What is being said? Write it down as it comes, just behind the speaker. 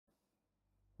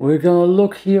We're gonna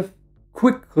look here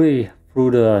quickly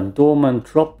through the Dolmen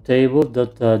Drop Table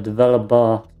that the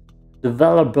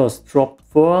developers dropped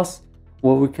for us,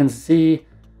 where we can see,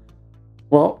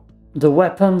 well, the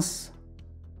weapons,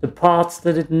 the parts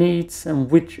that it needs,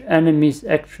 and which enemies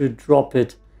actually drop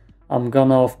it. I'm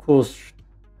gonna of course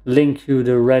link you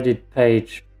the Reddit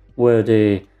page where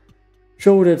they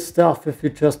show that stuff if you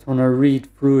just wanna read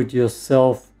through it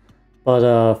yourself. But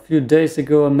a few days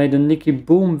ago I made a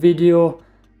NikiBoom video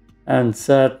and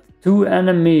said 2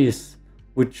 enemies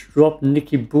which drop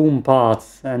NikiBoom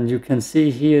parts, and you can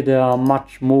see here there are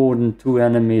much more than 2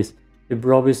 enemies. You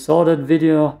probably saw that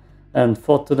video and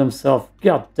thought to themselves,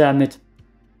 god damn it,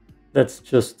 let's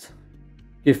just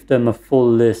give them a full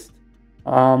list.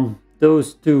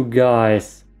 Those 2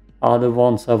 guys are the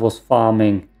ones I was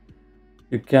farming.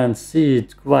 You can see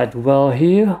it quite well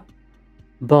here,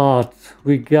 but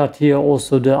we got here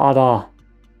also the other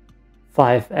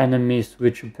 5 enemies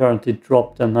which apparently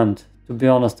dropped them, and to be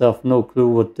honest I have no clue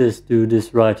what this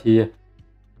right here.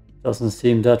 Doesn't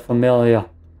seem that familiar.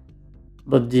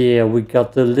 But yeah, we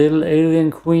got the little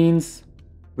alien queens,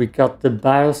 we got the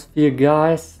biosphere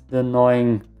guys, the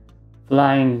annoying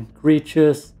flying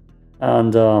creatures,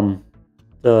 and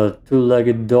the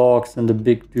 2-legged dogs and the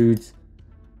big dudes.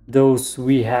 Those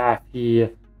we have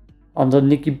here. Under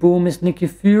NikiBoom is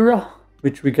Nikifuhrer,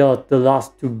 which we got the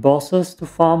last 2 bosses to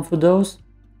farm for those,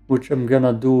 which I'm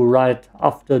gonna do right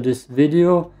after this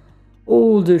video.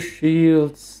 All the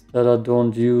shields that I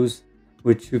don't use,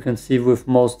 which you can see with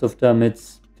most of them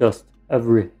it's just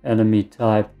every enemy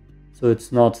type, so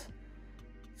it's not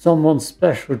someone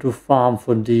special to farm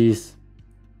for these.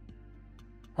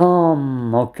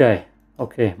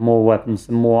 Okay, more weapons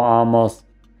and more armors.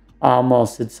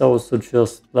 It's also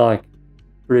just like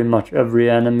pretty much every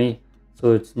enemy,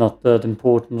 so it's not that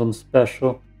important on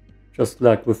special, just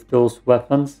like with those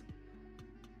weapons.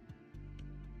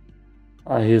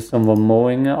 I hear someone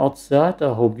mowing outside,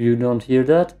 I hope you don't hear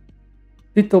that.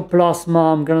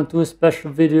 Phytoplasma, I'm gonna do a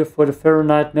special video for the Pharaoh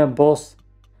Nightmare boss,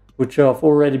 which I've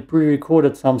already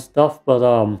pre-recorded some stuff, but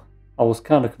I was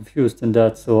kind of confused in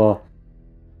that, so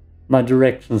my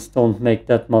directions don't make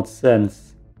that much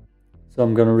sense. So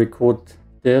I'm gonna record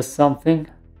there's something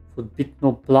for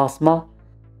Phytoplasma.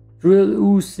 Drill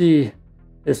Uzi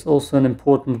is also an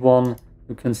important one.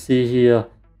 You can see here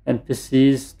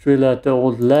NPCs drill at the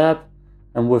old lab,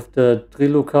 and with the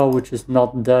Drilluka, which is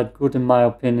not that good in my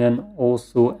opinion,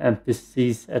 also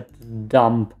NPCs at the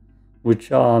dump,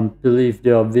 which I believe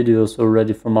there are videos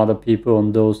already from other people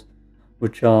on those,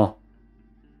 which are,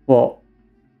 well,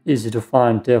 easy to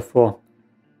find. Therefore,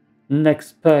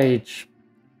 next page,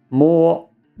 more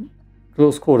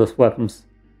close quarters weapons,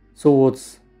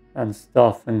 swords and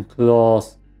stuff, and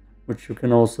claws, which you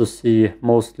can also see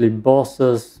mostly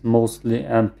bosses, mostly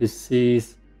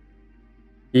NPCs.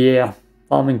 Yeah,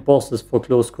 farming bosses for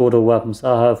close quarter weapons.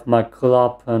 I have my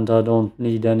club and I don't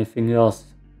need anything else,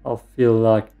 I feel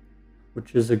like,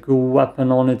 which is a good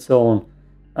weapon on its own.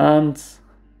 And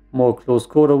more close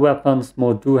quarter weapons,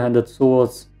 more two-handed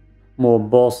swords, more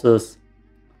bosses.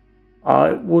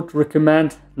 I would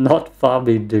recommend not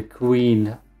farming the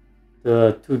queen.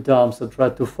 The 2 times I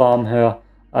tried to farm her,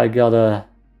 I got a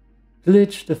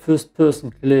glitch, the first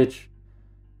person glitch.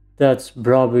 That's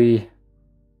probably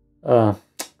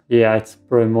yeah, it's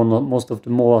probably most of the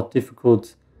more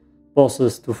difficult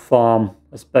bosses to farm,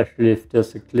 especially if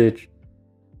there's a glitch.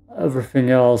 Everything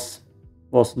else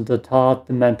wasn't that hard.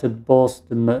 Demented boss,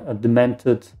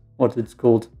 demented, what it's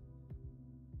called?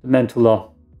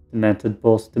 Demented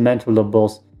boss, Dementular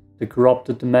boss. The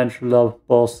corrupted Dementular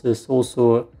boss is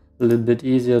also a little bit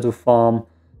easier to farm.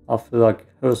 I feel like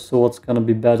her sword's gonna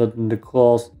be better than the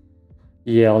claws.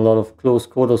 Yeah, a lot of close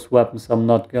quarters weapons I'm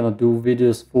not gonna do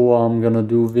videos for. I'm gonna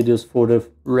do videos for the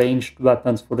ranged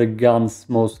weapons, for the guns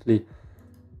mostly.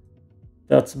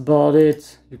 That's about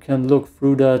it. You can look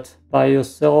through that by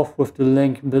yourself with the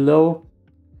link below.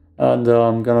 And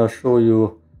I'm gonna show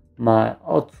you my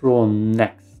outro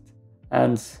next.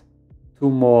 And 2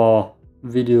 more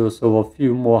videos or a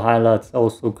few more highlights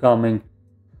also coming.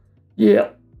 Yeah,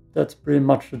 that's pretty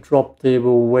much the drop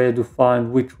table, where to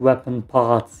find which weapon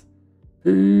parts.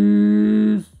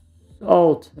 Peace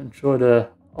out. Enjoy the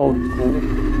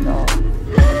outro now.